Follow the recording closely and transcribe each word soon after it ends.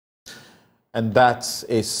And that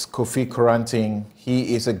is Kofi Koranteng.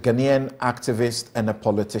 He is a Ghanaian activist and a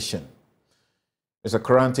politician. Mr.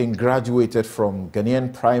 Koranteng graduated from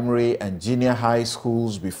Ghanaian primary and junior high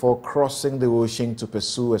schools before crossing the ocean to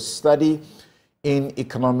pursue a study in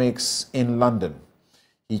economics in London.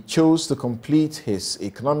 He chose to complete his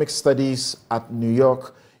economic studies at New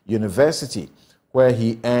York University, where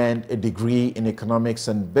he earned a degree in economics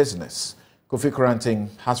and business. Kofi Koranteng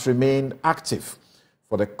has remained active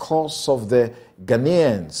for the cause of the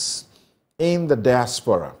Ghanaians in the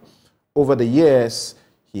diaspora. Over the years,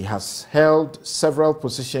 he has held several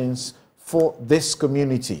positions for this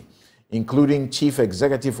community, including Chief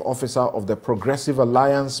Executive Officer of the Progressive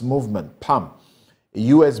Alliance Movement, PAM, a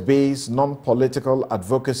US-based non-political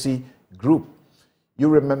advocacy group. You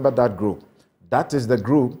remember that group. That is the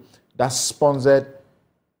group that sponsored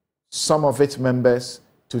some of its members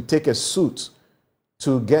to take a suit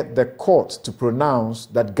to get the court to pronounce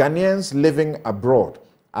that Ghanaians living abroad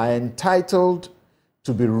are entitled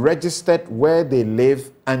to be registered where they live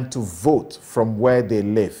and to vote from where they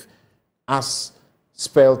live, as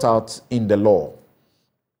spelled out in the law.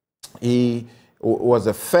 He was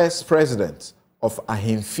the first president of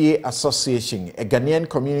Ahemfie Association, a Ghanaian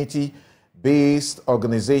community-based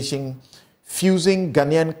organization fusing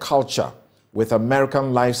Ghanaian culture with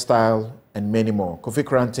American lifestyle and many more. Kofi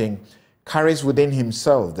Koranteng carries within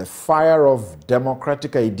himself the fire of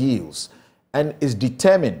democratic ideals and is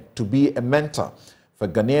determined to be a mentor for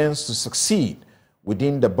Ghanaians to succeed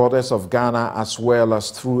within the borders of Ghana as well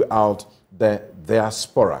as throughout the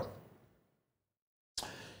diaspora.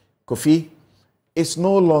 Kofi is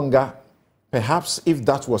no longer, perhaps if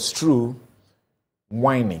that was true,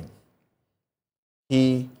 whining.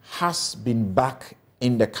 He has been back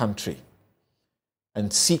in the country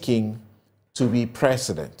and seeking to be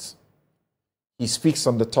president. He speaks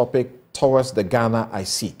on the topic Towards the Ghana I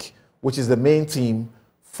Seek, which is the main theme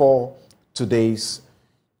for today's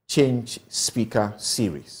Change Speaker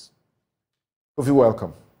series. Kofi,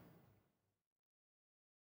 welcome.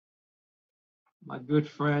 My good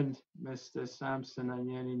friend, Mr. Samson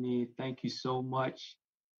Anyanini, thank you so much.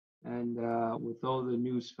 And with all the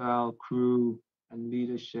Newsfile crew and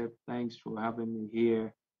leadership, thanks for having me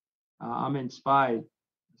here. I'm inspired,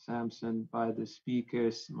 Samson, by the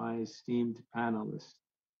speakers, my esteemed panelists.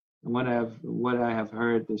 And what I have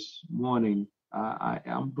heard this morning,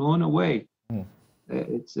 I'm blown away.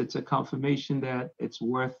 It's a confirmation that it's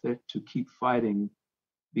worth it to keep fighting,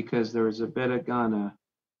 because there is a better Ghana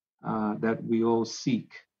that we all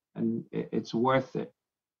seek, and it's worth it.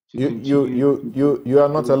 You are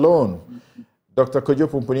not alone. Dr. Kojo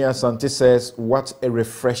Pumpuni Asante says, what a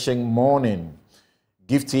refreshing morning.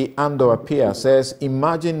 Gifty Ando Apia says,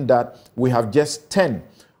 imagine that we have just 10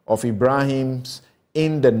 of Ibrahims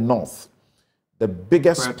in the north. The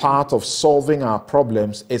biggest part of solving our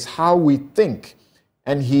problems is how we think,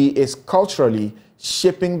 and he is culturally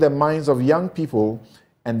shaping the minds of young people,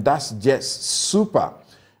 and that's just super.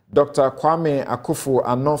 Dr. Kwame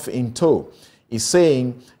Akufo-Addo Into is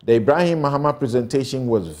saying the Ibrahim Mahama presentation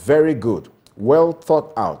was very good, well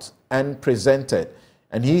thought out and presented,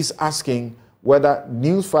 and he's asking whether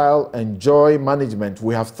Newsfile and Joy Management,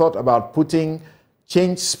 we have thought about putting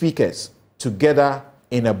change speakers together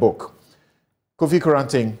in a book. Kofi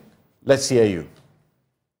Koranteng, let's hear you.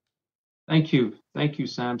 Thank you. Thank you,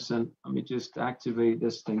 Samson. Let me just activate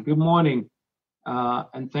this thing. Good morning,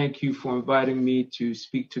 and thank you for inviting me to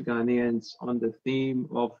speak to Ghanaians on the theme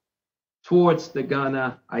of Towards the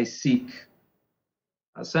Ghana I Seek.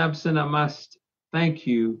 Samson, I must thank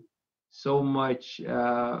you so much,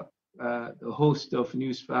 the host of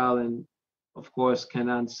Newsfile, and of course,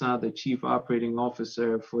 Kenan Sa, the Chief Operating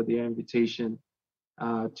Officer, for the invitation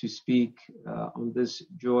to speak on this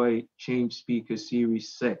Joy Change Speaker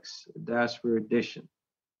Series 6, Diaspora Edition.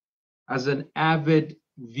 As an avid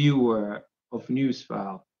viewer of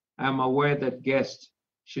Newsfile, I am aware that guests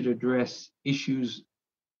should address issues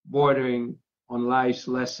bordering on life's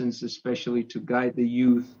lessons, especially to guide the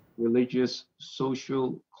youth, religious,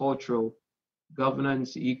 social, cultural,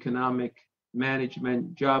 governance, economic,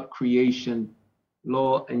 management, job creation,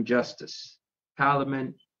 law and justice,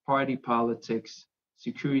 parliament, party politics,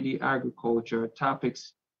 security, agriculture,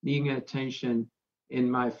 topics needing attention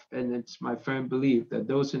and it's my firm belief that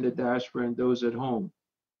those in the diaspora and those at home,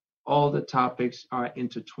 all the topics are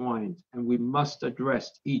intertwined, and we must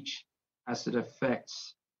address each as it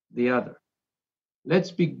affects the other.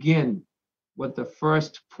 Let's begin with the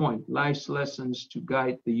first point, life's lessons to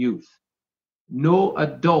guide the youth. No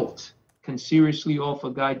adult can seriously offer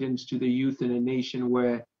guidance to the youth in a nation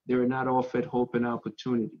where they are not offered hope and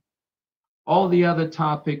opportunity. All the other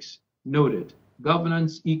topics noted,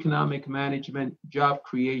 governance, economic management, job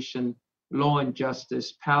creation, law and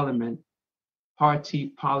justice, parliament,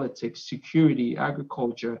 party politics, security,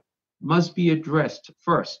 agriculture must be addressed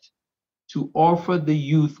first to offer the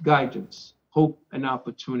youth guidance, hope, and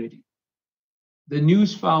opportunity. The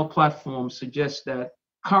Newsfile platform suggests that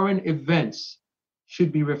current events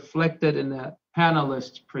should be reflected in a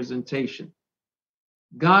panelist presentation.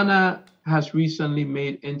 Ghana has recently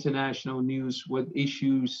made international news with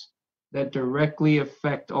issues that directly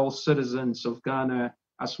affect all citizens of Ghana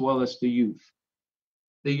as well as the youth.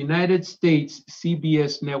 The United States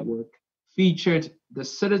CBS network featured the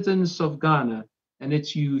citizens of Ghana and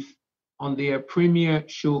its youth on their premiere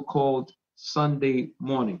show called Sunday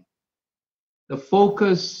Morning. The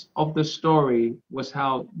focus of the story was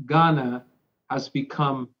how Ghana has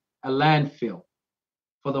become a landfill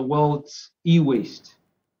for the world's e-waste.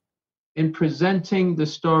 In presenting the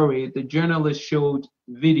story, the journalist showed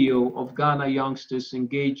video of Ghana youngsters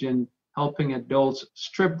engaged in helping adults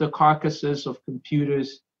strip the carcasses of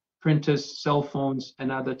computers, printers, cell phones,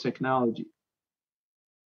 and other technology.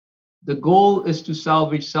 The goal is to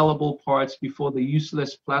salvage sellable parts before the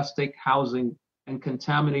useless plastic housing and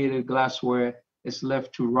contaminated glassware is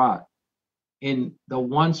left to rot in the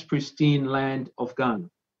once pristine land of Ghana.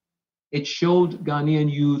 It showed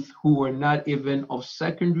Ghanaian youth who were not even of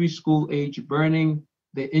secondary school age burning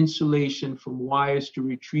the insulation from wires to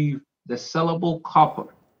retrieve the sellable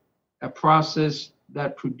copper, a process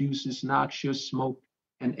that produces noxious smoke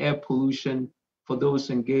and air pollution for those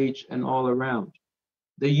engaged and all around.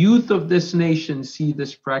 The youth of this nation see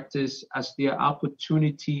this practice as their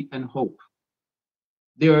opportunity and hope.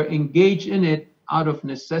 They are engaged in it out of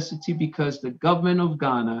necessity because the government of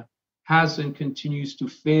Ghana has and continues to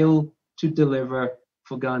fail to deliver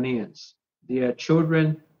for Ghanaians, their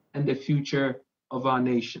children, and the future of our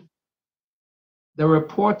nation. The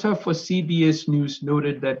reporter for CBS News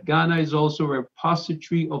noted that Ghana is also a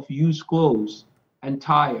repository of used clothes and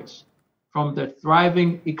tires from the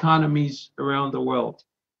thriving economies around the world.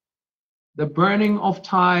 The burning of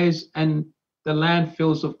tires and the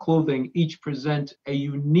landfills of clothing each present a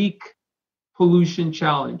unique pollution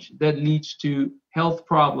challenge that leads to health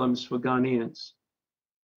problems for Ghanaians.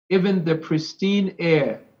 Even the pristine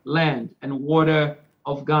air, land, and water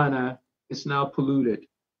of Ghana is now polluted.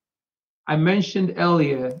 I mentioned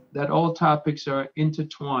earlier that all topics are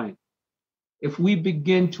intertwined. If we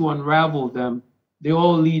begin to unravel them, they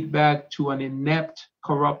all lead back to an inept,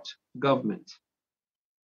 corrupt government.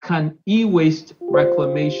 Can e-waste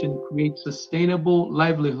reclamation create sustainable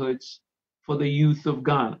livelihoods for the youth of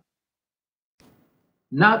Ghana?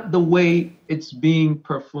 Not the way it's being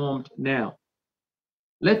performed now.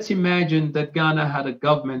 Let's imagine that Ghana had a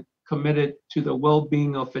government committed to the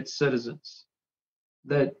well-being of its citizens.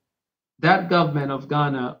 That government of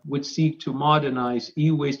Ghana would seek to modernize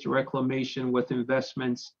e-waste reclamation with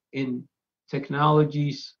investments in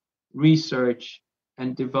technologies, research,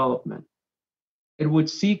 and development. It would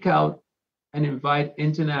seek out and invite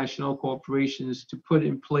international corporations to put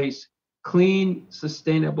in place clean,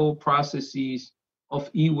 sustainable processes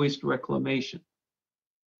of e-waste reclamation.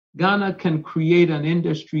 Ghana can create an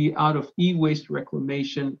industry out of e-waste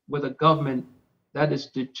reclamation with a government that is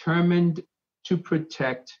determined to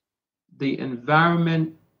protect the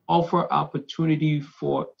environment, offer opportunity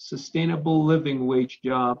for sustainable living wage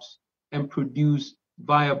jobs, and produce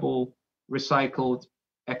viable recycled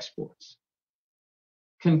exports.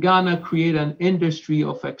 Can Ghana create an industry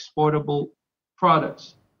of exportable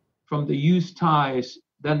products from the used tires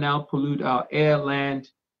that now pollute our air, land,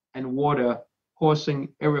 and water, causing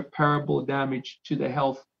irreparable damage to the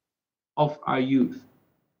health of our youth?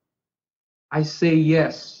 I say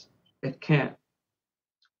yes, it can.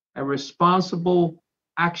 A responsible,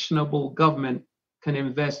 actionable government can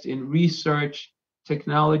invest in research,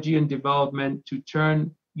 technology, and development to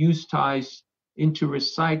turn used tires into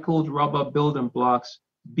recycled rubber building blocks,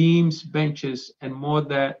 beams, benches, and more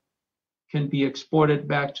that can be exported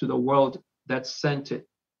back to the world that sent it.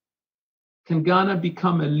 Can Ghana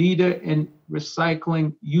become a leader in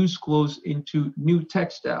recycling used clothes into new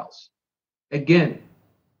textiles? Again,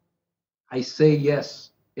 I say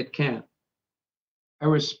yes, it can. A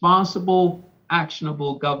responsible,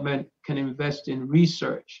 actionable government can invest in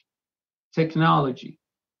research, technology,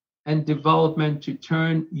 and development to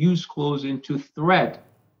turn used clothes into thread,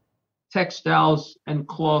 textiles, and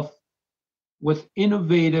cloth with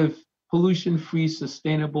innovative, pollution-free,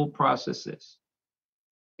 sustainable processes.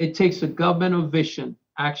 It takes a government of vision,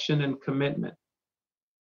 action, and commitment.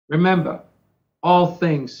 Remember, all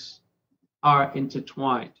things are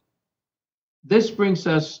intertwined. This brings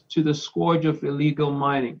us to the scourge of illegal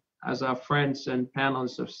mining, as our friends and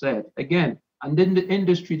panelists have said. Again, and in the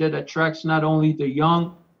industry that attracts not only the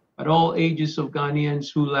young, but all ages of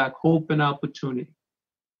Ghanaians who lack hope and opportunity.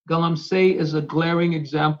 Galamsey is a glaring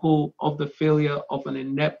example of the failure of an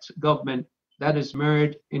inept government that is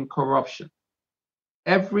mired in corruption.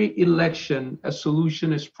 Every election, a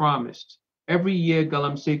solution is promised. Every year,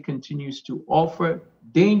 Galamsey continues to offer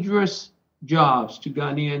dangerous jobs to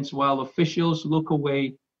Ghanaians while officials look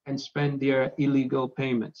away and spend their illegal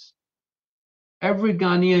payments. Every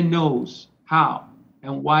Ghanaian knows how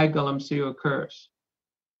and why Galamsey occurs,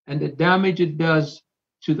 and the damage it does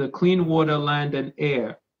to the clean water, land, and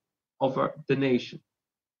air of the nation.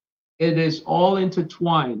 It is all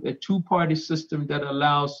intertwined, a two-party system that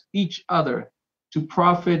allows each other to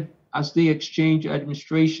profit as they exchange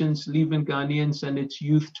administrations, leaving Ghanaians and its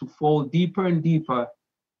youth to fall deeper and deeper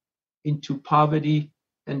into poverty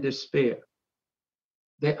and despair.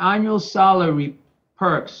 The annual salary,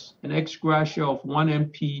 perks, and ex gratia of one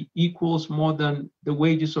MP equals more than the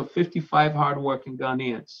wages of 55 hardworking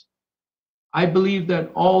Ghanaians. I believe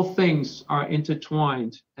that all things are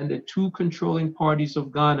intertwined, and the two controlling parties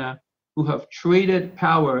of Ghana, who have traded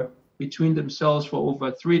power between themselves for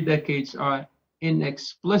over 3 decades, are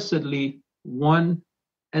inexplicably one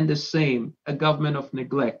and the same, a government of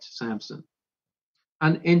neglect, Samson.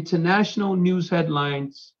 And international news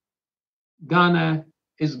headlines, Ghana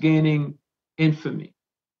is gaining infamy.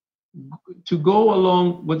 To go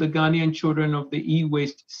along with the Ghanaian children of the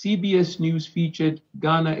e-waste, CBS News featured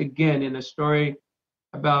Ghana again in a story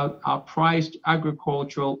about our prized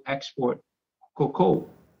agricultural export, cocoa.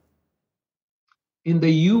 In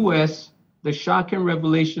the US, the shocking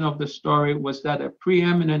revelation of the story was that a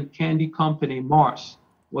preeminent candy company, Mars,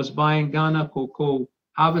 was buying Ghana cocoa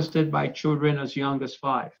harvested by children as young as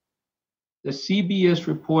 5. The CBS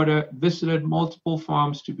reporter visited multiple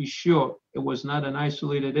farms to be sure it was not an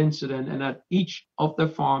isolated incident, and at each of the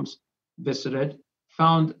farms visited,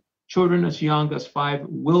 found children as young as 5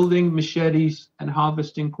 wielding machetes and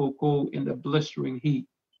harvesting cocoa in the blistering heat.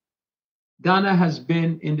 Ghana has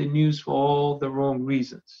been in the news for all the wrong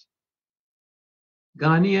reasons.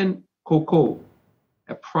 Ghanaian cocoa,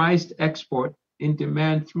 a prized export in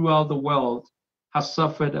demand throughout the world, has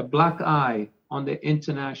suffered a black eye on the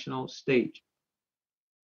international stage.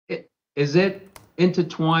 Is it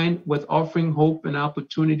intertwined with offering hope and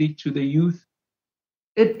opportunity to the youth?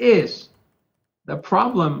 It is. The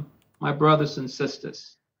problem, my brothers and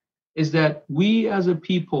sisters, is that we as a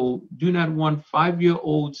people do not want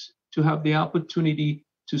 5-year-olds to have the opportunity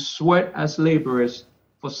to sweat as laborers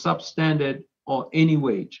for substandard or any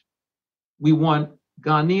wage. We want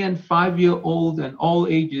Ghanaian 5-year-old and all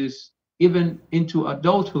ages, even into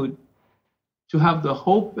adulthood, to have the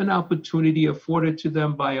hope and opportunity afforded to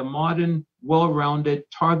them by a modern, well-rounded,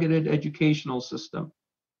 targeted educational system.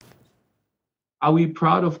 Are we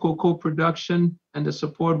proud of cocoa production and the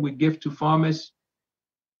support we give to farmers?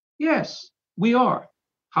 Yes, we are.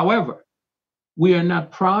 However, we are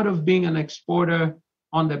not proud of being an exporter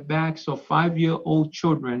on the backs of 5-year-old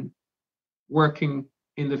children working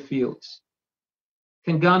in the fields.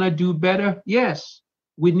 Can Ghana do better? Yes.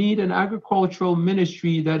 We need an agricultural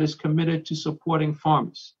ministry that is committed to supporting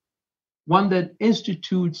farmers, one that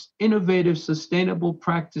institutes innovative, sustainable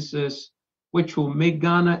practices which will make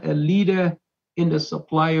Ghana a leader in the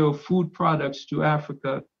supply of food products to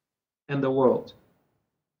Africa and the world.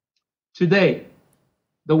 Today,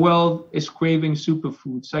 the world is craving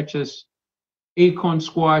superfoods such as acorn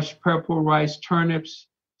squash, purple rice, turnips,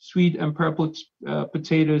 sweet and purple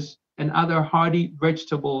potatoes, and other hardy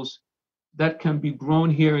vegetables that can be grown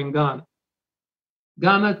here in Ghana.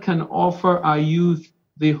 Ghana can offer our youth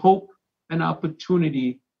the hope and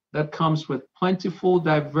opportunity that comes with plentiful,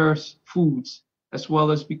 diverse foods, as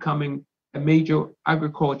well as becoming a major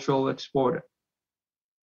agricultural exporter.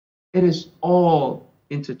 It is all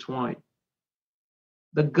intertwined.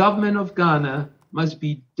 The government of Ghana must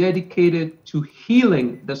be dedicated to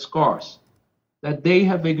healing the scars that they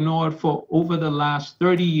have ignored for over the last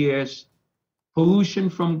 30 years. Pollution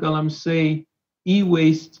from Galamsey,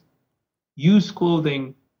 e-waste, used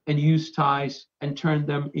clothing, and used ties, and turn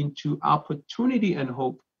them into opportunity and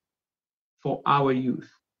hope for our youth.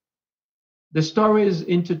 The story is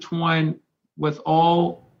intertwined with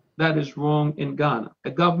all that is wrong in Ghana,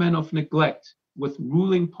 a government of neglect with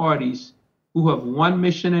ruling parties who have one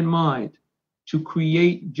mission in mind: to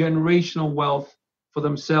create generational wealth for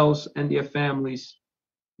themselves and their families,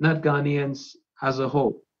 not Ghanaians as a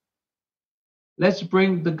whole. Let's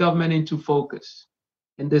bring the government into focus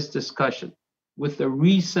in this discussion with the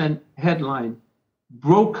recent headline,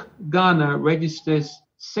 Broke Ghana registers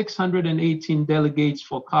 618 delegates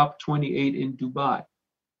for COP28 in Dubai.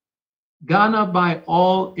 Ghana, by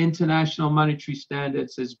all international monetary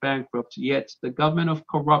standards, is bankrupt, yet the government of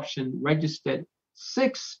corruption registered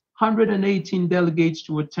 618 delegates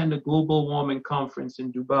to attend a global warming conference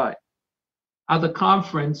in Dubai. At the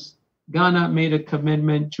conference, Ghana made a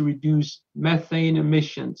commitment to reduce methane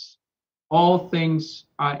emissions. All things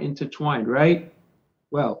are intertwined, right?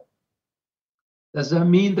 Well, does that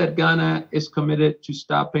mean that Ghana is committed to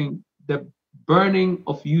stopping the burning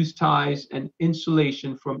of used ties and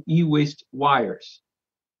insulation from e-waste wires?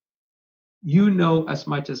 You know as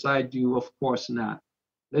much as I do, of course not.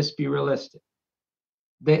 Let's be realistic.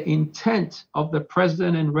 The intent of the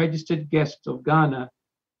president and registered guests of Ghana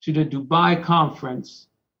to the Dubai conference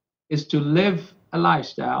is to live a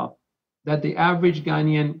lifestyle that the average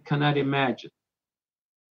Ghanaian cannot imagine.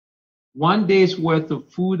 One day's worth of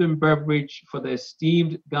food and beverage for the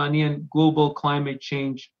esteemed Ghanaian global climate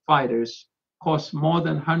change fighters costs more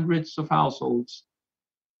than hundreds of households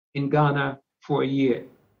in Ghana for a year.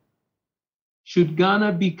 Should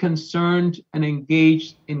Ghana be concerned and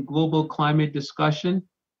engaged in global climate discussion?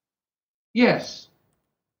 Yes.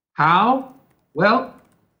 How? Well,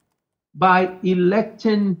 by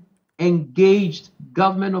electing engaged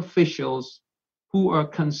government officials who are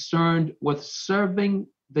concerned with serving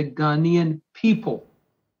the Ghanaian people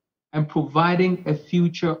and providing a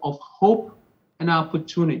future of hope and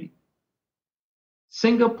opportunity.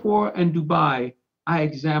 Singapore and Dubai are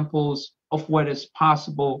examples of what is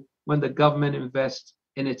possible when the government invests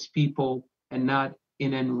in its people and not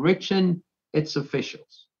in enriching its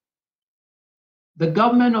officials. The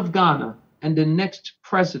government of Ghana and the next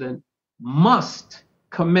president must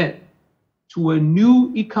commit to a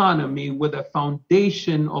new economy with a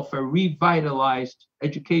foundation of a revitalized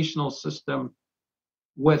educational system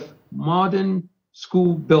with modern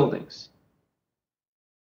school buildings.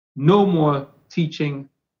 No more teaching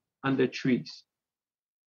under trees.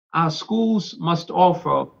 Our schools must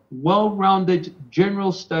offer well-rounded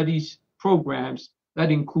general studies programs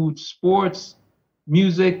that include sports,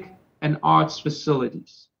 music, and arts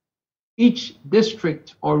facilities. Each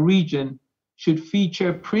district or region should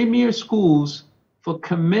feature premier schools for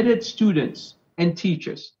committed students and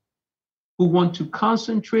teachers who want to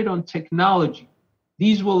concentrate on technology.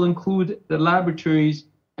 These will include the laboratories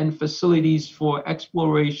and facilities for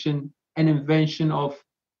exploration and invention of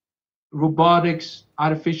robotics,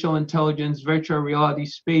 artificial intelligence, virtual reality,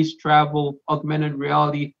 space travel, augmented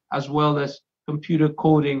reality, as well as computer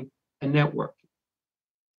coding and networking.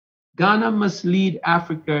 Ghana must lead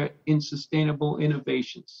Africa in sustainable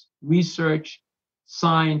innovations, research,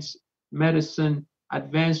 science, medicine,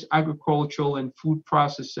 advanced agricultural and food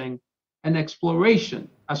processing, and exploration,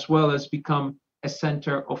 as well as become a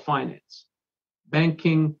center of finance,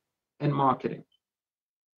 banking, and marketing.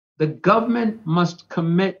 The government must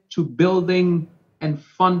commit to building and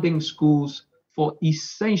funding schools for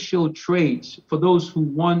essential trades for those who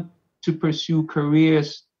want to pursue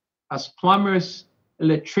careers as plumbers,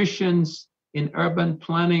 electricians in urban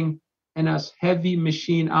planning, and as heavy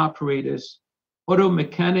machine operators, auto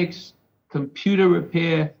mechanics, computer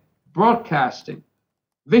repair, broadcasting,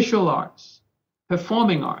 visual arts,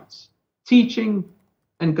 performing arts, teaching,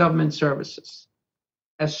 and government services.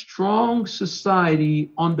 A strong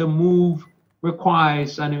society on the move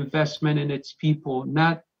requires an investment in its people,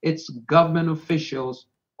 not its government officials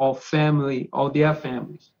or family or their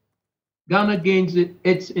families. Ghana gains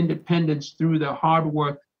its independence through the hard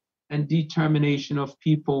work and determination of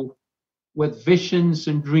people with visions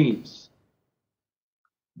and dreams.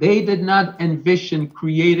 They did not envision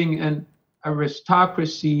creating an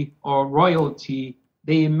aristocracy or royalty.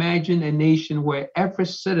 They imagined a nation where every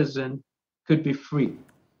citizen could be free.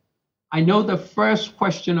 I know the first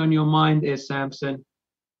question on your mind is, Samson,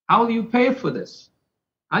 how will you pay for this?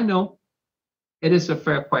 I know. It is a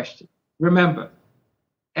fair question. Remember,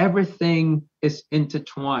 everything is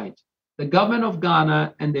intertwined. The government of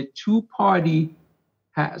Ghana and the two-party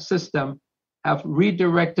system have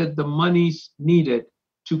redirected the monies needed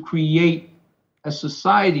to create a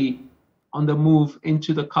society on the move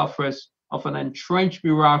into the coffers of an entrenched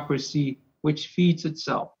bureaucracy which feeds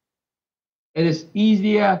itself. It is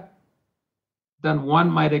easier than one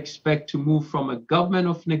might expect to move from a government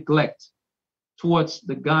of neglect towards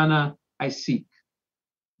the Ghana I seek.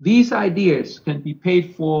 These ideas can be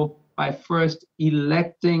paid for by first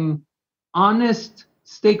electing honest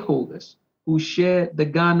stakeholders who share the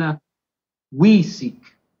Ghana we seek.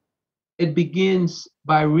 It begins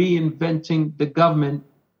by reinventing the government,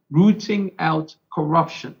 rooting out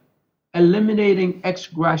corruption, eliminating ex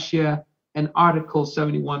gratia and Article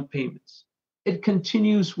 71 payments. It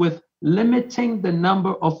continues with limiting the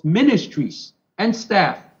number of ministries and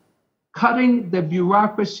staff cutting the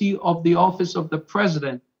bureaucracy of the office of the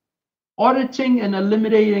president, auditing and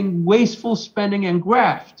eliminating wasteful spending and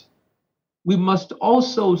graft. We must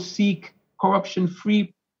also seek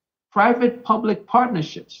corruption-free private-public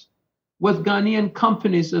partnerships with Ghanaian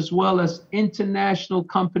companies as well as international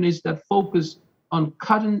companies that focus on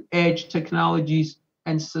cutting-edge technologies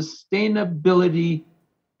and sustainability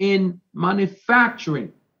in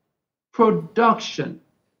manufacturing, production,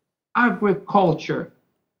 agriculture,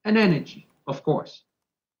 and energy, of course.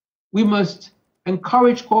 We must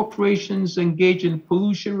encourage corporations engaged in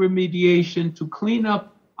pollution remediation to clean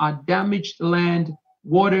up our damaged land,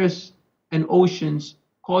 waters, and oceans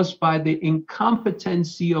caused by the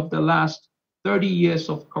incompetency of the last 30 years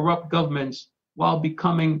of corrupt governments while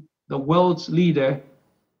becoming the world's leader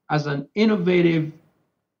as an innovative,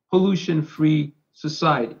 pollution-free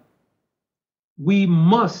society. We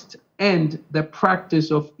must end the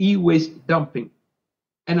practice of e-waste dumping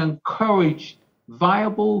and encourage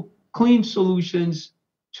viable, clean solutions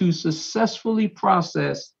to successfully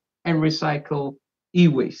process and recycle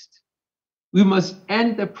e-waste. We must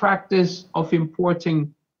end the practice of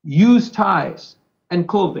importing used tires and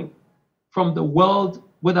clothing from the world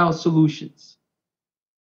without solutions.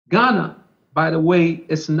 Ghana, by the way,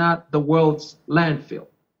 is not the world's landfill.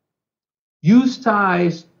 Used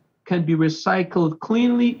tires can be recycled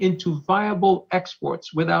cleanly into viable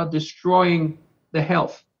exports without destroying the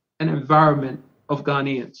health and environment of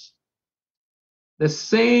Ghanaians. The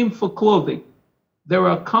same for clothing. There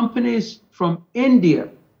are companies from India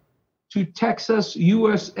to Texas,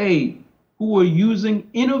 USA, who are using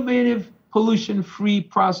innovative pollution-free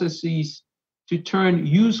processes to turn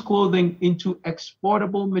used clothing into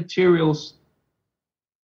exportable materials.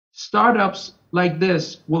 Startups like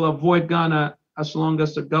this will avoid Ghana as long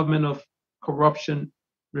as the government of corruption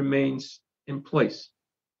remains in place.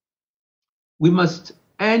 We must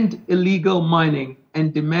end illegal mining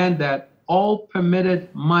and demand that all permitted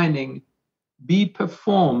mining be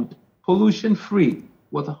performed pollution-free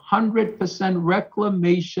with 100%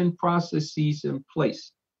 reclamation processes in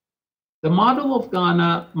place. The model of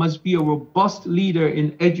Ghana must be a robust leader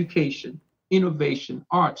in education, innovation,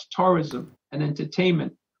 arts, tourism, and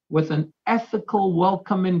entertainment with an ethical,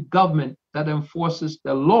 welcoming government that enforces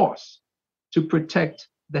the laws to protect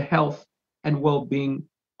the health and well-being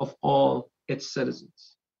of all its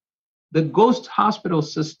citizens. The ghost hospital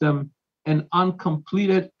system and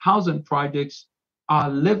uncompleted housing projects are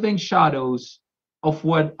living shadows of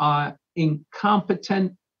what our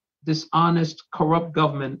incompetent, dishonest, corrupt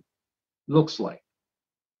government looks like.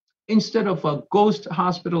 Instead of a ghost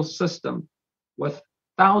hospital system with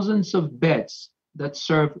thousands of beds that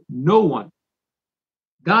serve no one,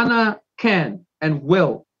 Ghana can and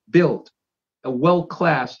will build a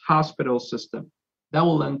world-class hospital system that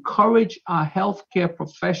will encourage our healthcare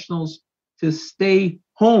professionals to stay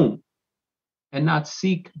home and not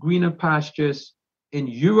seek greener pastures in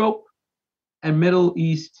Europe and Middle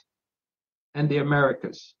East and the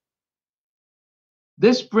Americas.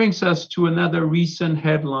 This brings us to another recent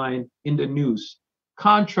headline in the news.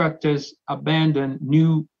 Contractors abandon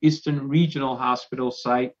new Eastern Regional Hospital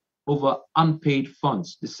site over unpaid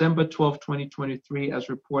funds, December 12, 2023, as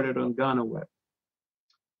reported on Ghana Web.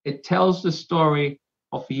 It tells the story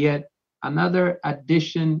of yet another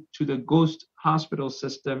addition to the ghost hospital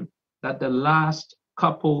system that the last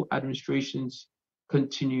couple administrations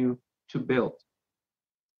continue to build.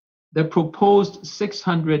 The proposed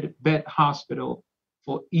 600-bed hospital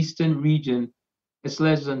for Eastern Region is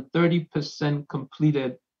less than 30%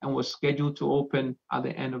 completed and was scheduled to open at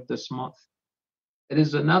the end of this month. It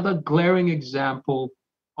is another glaring example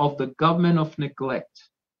of the government of neglect.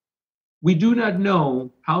 We do not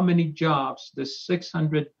know how many jobs the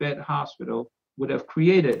 600-bed hospital would have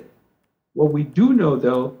created. What we do know,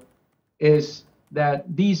 though, is that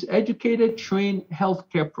these educated, trained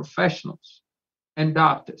healthcare professionals and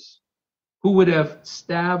doctors who would have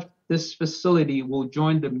staffed this facility will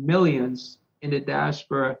join the millions in the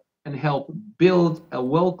diaspora and help build a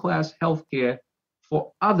world-class healthcare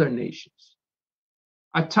for other nations.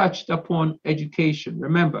 I touched upon education.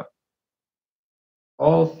 Remember,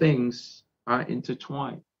 all things are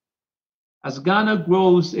intertwined. As Ghana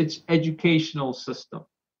grows its educational system,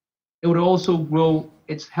 it would also grow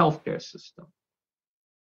its healthcare system.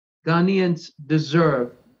 Ghanaians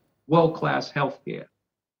deserve world-class healthcare.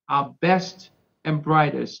 Our best and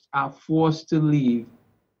brightest are forced to leave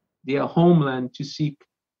their homeland to seek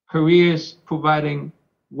careers providing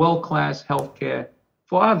world-class healthcare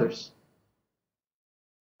for others.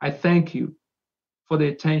 I thank you for the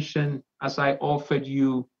attention as I offered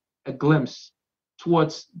you a glimpse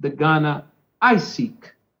towards the Ghana I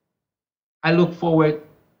seek. I look forward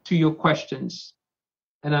to your questions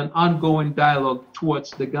and an ongoing dialogue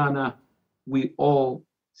towards the Ghana we all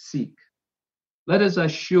seek. Let us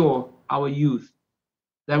assure our youth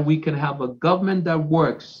that we can have a government that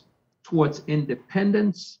works towards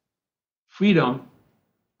independence, freedom,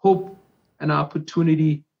 hope, and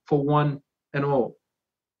opportunity for one and all.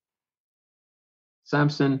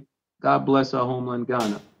 Samson, God bless our homeland,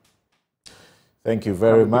 Ghana. Thank you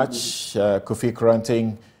very much, Kofi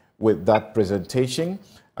Koranteng, with that presentation.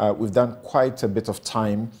 We've done quite a bit of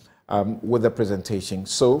time with the presentation.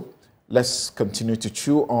 So let's continue to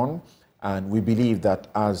chew on. And we believe that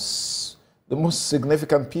as the most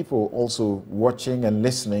significant people also watching and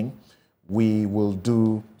listening, we will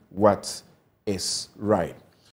do what is right.